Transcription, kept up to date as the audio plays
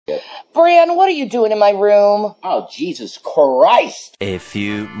Bran, what are you doing in my room? Oh, Jesus Christ. A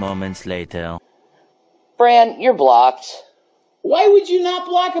few moments later. Bran, you're blocked. Why would you not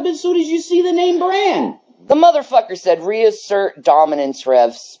block him as soon as you see the name Bran? The motherfucker said reassert dominance,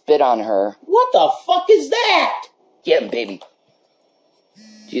 Rev. Spit on her. What the fuck is that? Get him, baby.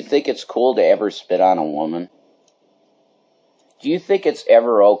 Do you think it's cool to ever spit on a woman? Do you think it's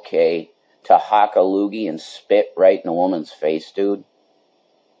ever okay to hock a loogie and spit right in a woman's face, dude?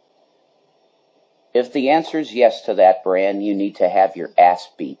 If the answer is yes to that, Bran, you need to have your ass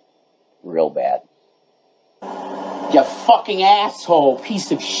beat real bad. You fucking asshole, piece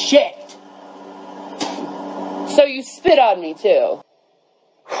of shit! So you spit on me, too?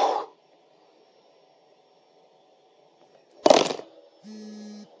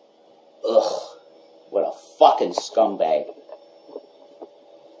 Ugh, what a fucking scumbag.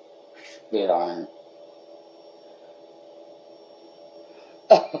 Spit on her.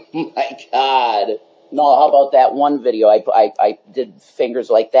 Oh my God. No, how about that one video? I did fingers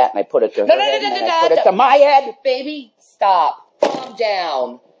like that and I put it to her head and then I put it to my head. Baby, stop. Calm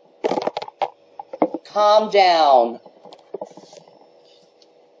down. Calm down.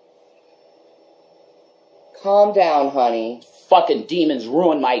 Calm down, honey. Fucking demons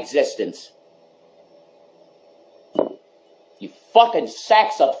ruined my existence. You fucking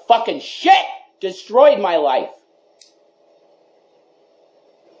sacks of fucking shit destroyed my life.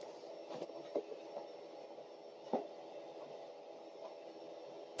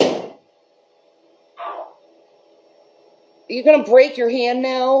 Are you gonna break your hand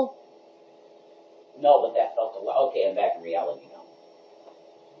now? No, but that felt a lot. Okay, I'm back in reality now.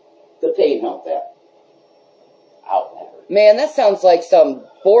 The pain helped that. Ow, that hurt. Man, that sounds like some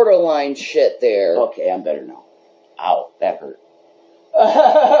borderline shit there. Okay, I'm better now. Ow, that hurt.